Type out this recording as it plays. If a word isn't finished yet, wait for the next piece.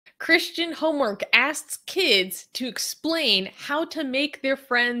Christian homework asks kids to explain how to make their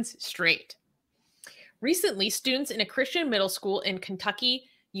friends straight. Recently, students in a Christian middle school in Kentucky,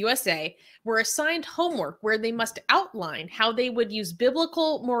 USA, were assigned homework where they must outline how they would use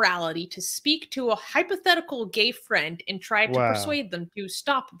biblical morality to speak to a hypothetical gay friend and try to Wow. persuade them to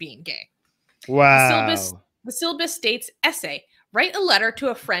stop being gay. Wow. The syllabus states, essay, write a letter to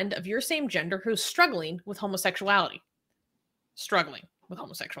a friend of your same gender who's struggling with homosexuality. Struggling with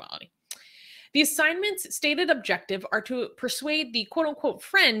homosexuality. The assignment's stated objective are to persuade the quote-unquote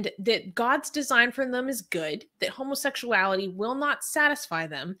friend that God's design for them is good, that homosexuality will not satisfy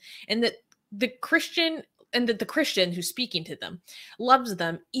them, and that the Christian who's speaking to them loves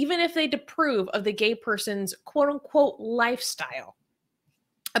them, even if they disapprove of the gay person's quote-unquote lifestyle.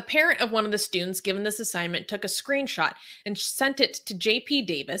 A parent of one of the students given this assignment took a screenshot and sent it to J.P.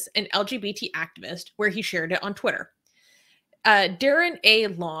 Davis, an LGBT activist, where he shared it on Twitter. Darren A.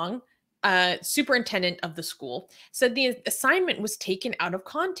 Long, superintendent of the school, said the assignment was taken out of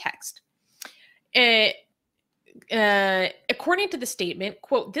context. According to the statement,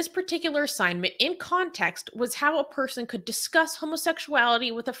 quote, this particular assignment in context was how a person could discuss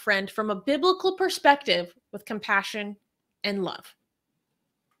homosexuality with a friend from a biblical perspective with compassion and love.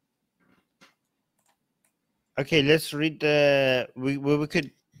 Okay, let's read the. We could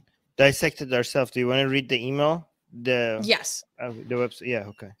dissect it ourselves. Do you want to read the email? Yes. The website. Yeah.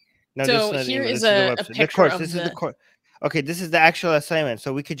 Okay. No, so this is here is a picture the course. of This is the course. Okay, this is the actual assignment,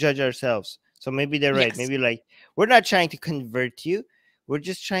 so we could judge ourselves. So maybe they're right. Yes. Maybe like we're not trying to convert you. We're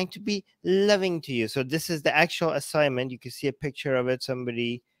just trying to be loving to you. So this is the actual assignment. You can see a picture of it.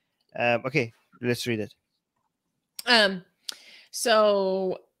 Somebody. Okay, let's read it.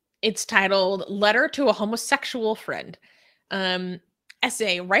 So it's titled "Letter to a Homosexual Friend."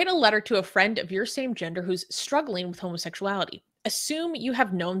 Essay, write a letter to a friend of your same gender who's struggling with homosexuality. Assume you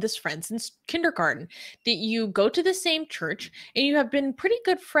have known this friend since kindergarten, that you go to the same church, and you have been pretty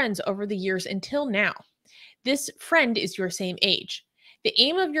good friends over the years until now. This friend is your same age. The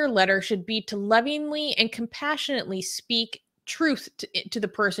aim of your letter should be to lovingly and compassionately speak truth to the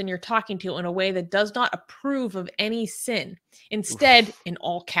person you're talking to in a way that does not approve of any sin. Instead, in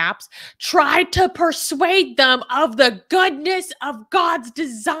all caps, try to persuade them of the goodness of God's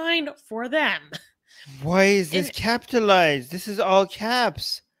design for them. Why is this capitalized? This is all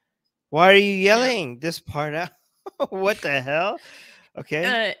caps. Why are you yelling this part out? What the hell?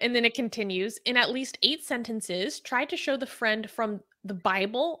 Okay. And then it continues. In at least 8 sentences, try to show the friend from the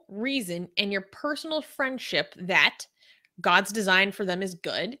Bible, reason, and your personal friendship that God's design for them is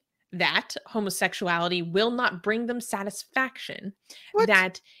good, that homosexuality will not bring them satisfaction,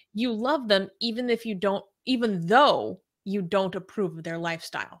 that you love them even though you don't approve of their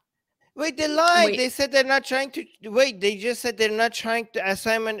lifestyle. Wait, they lied. They said they're not trying to wait. They just said they're not trying to.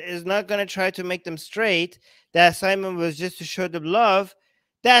 Assignment is not going to try to make them straight. The assignment was just to show them love.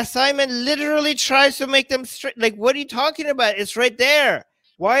 The assignment literally tries to make them straight. Like, what are you talking about? It's right there.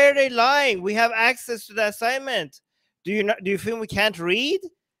 Why are they lying? We have access to the assignment. Do you feel we can't read?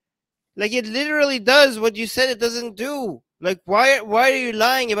 Like, it literally does what you said it doesn't do. Like, why are you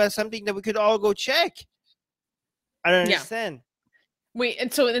lying about something that we could all go check? I don't understand. Wait,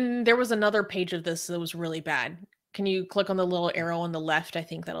 and so then there was another page of this that was really bad. Can you click on the little arrow on the left? I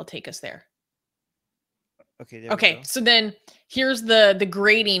think that'll take us there. Okay. Okay, so then here's the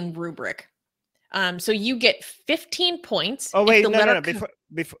grading rubric. So you get 15 points. Oh wait, no.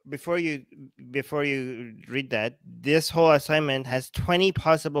 Before you read that, this whole assignment has 20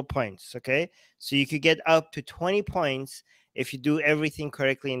 possible points. Okay, so you could get up to 20 points if you do everything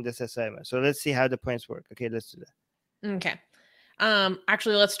correctly in this assignment. So let's see how the points work. Okay, let's do that. Okay.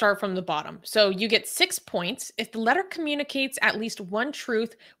 Actually, let's start from the bottom. So you get 6 points if the letter communicates at least one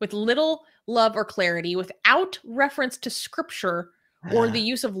truth with little love or clarity without reference to scripture or the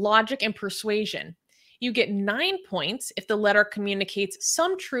use of logic and persuasion. You get 9 points if the letter communicates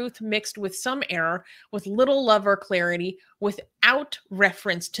some truth mixed with some error with little love or clarity without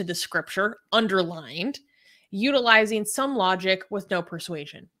reference to the scripture, underlined, utilizing some logic with no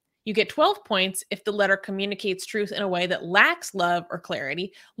persuasion. You get 12 points if the letter communicates truth in a way that lacks love or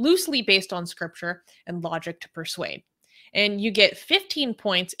clarity, loosely based on scripture and logic to persuade. And you get 15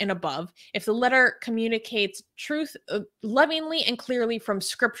 points and above if the letter communicates truth lovingly and clearly from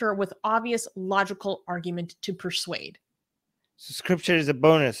scripture with obvious logical argument to persuade. So scripture is a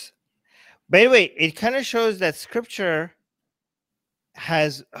bonus. By the way, it kind of shows that scripture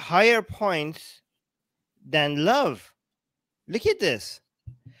has higher points than love. Look at this.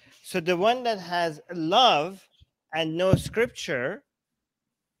 So the one that has love and no scripture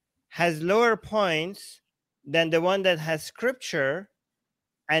has lower points than the one that has scripture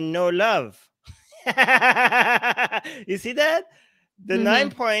and no love. You see that? The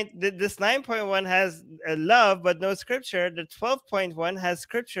this 9.1 has love but no scripture. The 12.1 has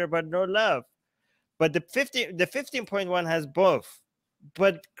scripture but no love. But the 15.1 has both.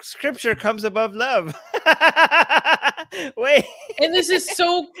 But scripture comes above love. Wait. And this is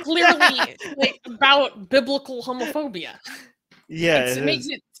so clearly like about biblical homophobia. Yeah, it makes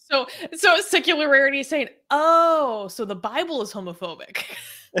it so secularity is saying, oh, so the Bible is homophobic.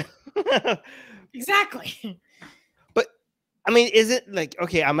 Exactly. But I mean, is it like,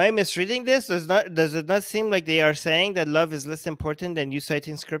 okay, am I misreading this? Does it not seem like they are saying that love is less important than you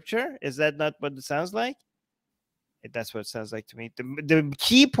citing scripture? Is that not what it sounds like? That's what it sounds like to me. The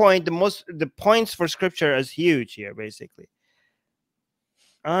key point, the points for scripture is huge here, basically.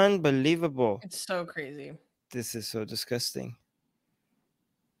 Unbelievable. It's so crazy. This is so disgusting.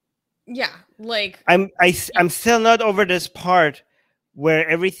 Yeah, like I'm still not over this part where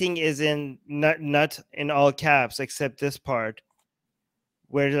everything is in not in all caps except this part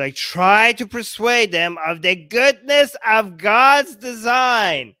where they like try to persuade them of the goodness of God's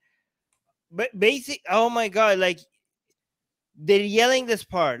design. But oh my God, like they're yelling this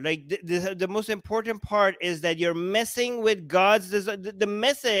part. Like the most important part is that you're messing with God's design. The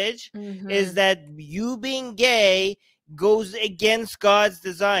message is that you being gay goes against God's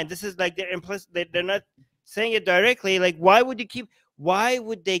design. This is like they're implicit. They're not saying it directly. Like why would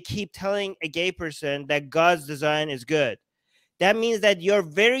they keep telling a gay person that God's design is good? That means that your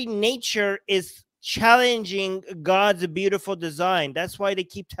very nature is challenging God's beautiful design. That's why they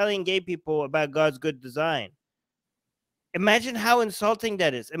keep telling gay people about God's good design. Imagine how insulting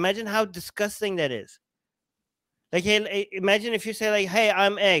that is. Imagine how disgusting that is. Like, hey, imagine if you say like, hey,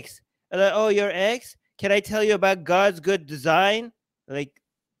 I'm X. Like, oh, you're X? Can I tell you about God's good design? Like,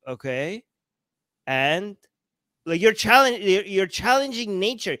 okay. And like you're challenging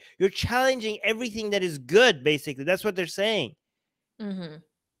nature. You're challenging everything that is good, basically. That's what they're saying.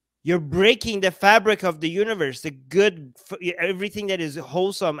 You're breaking the fabric of the universe, the good, everything that is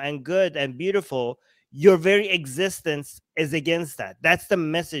wholesome and good and beautiful. Your very existence is against that. That's the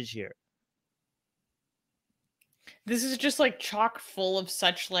message here. This is just like chock full of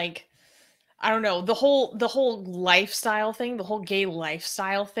such like, I don't know, the whole lifestyle thing, the whole gay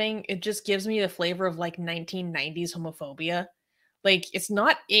lifestyle thing. It just gives me the flavor of like 1990s homophobia. Like it's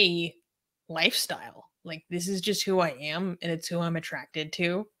not a lifestyle. Like this is just who I am and it's who I'm attracted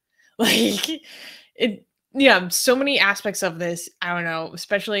to. Like it, yeah, so many aspects of this. I don't know,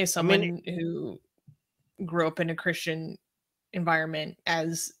 especially as someone who grew up in a Christian environment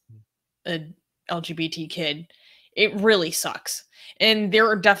as a LGBT kid, it really sucks. And there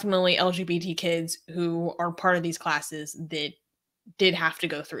are definitely LGBT kids who are part of these classes that did have to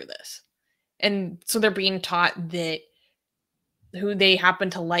go through this. And so they're being taught that who they happen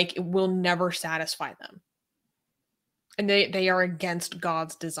to like, it will never satisfy them. And they are against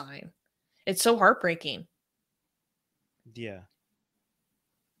God's design. It's so heartbreaking. Yeah.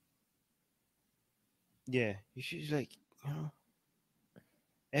 Yeah, you should like,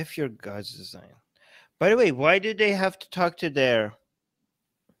 F your God's design. By the way, why did they have to talk to their,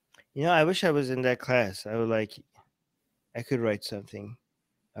 I wish I was in that class. I would like, I could write something.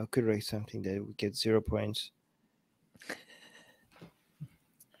 I could write something that would get 0 points.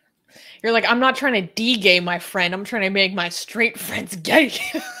 You're like, I'm not trying to de-gay my friend. I'm trying to make my straight friends gay.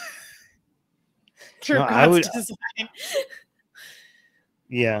 God's design.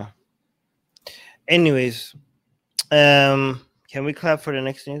 Yeah. Anyways, can we clap for the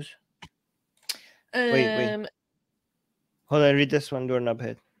next news? Wait. Hold on, read this one,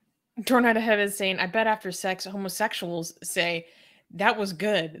 Doorknobhead. Doorknobhead is saying, I bet after sex, homosexuals say, that was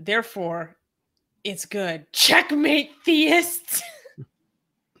good, therefore, it's good. Checkmate, theists!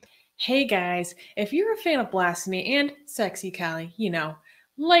 Hey guys, if you're a fan of blasphemy and sexy Callie,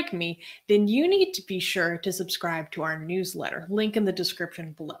 like me, then you need to be sure to subscribe to our newsletter, link in the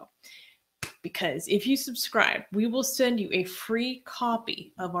description below. Because if you subscribe, we will send you a free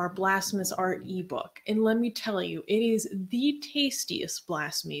copy of our Blasphemous Art ebook. And let me tell you, it is the tastiest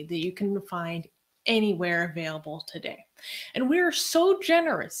blasphemy that you can find anywhere available today. And we are so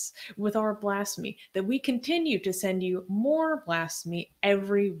generous with our blasphemy that we continue to send you more blasphemy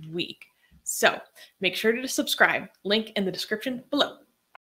every week. So make sure to subscribe, link in the description below.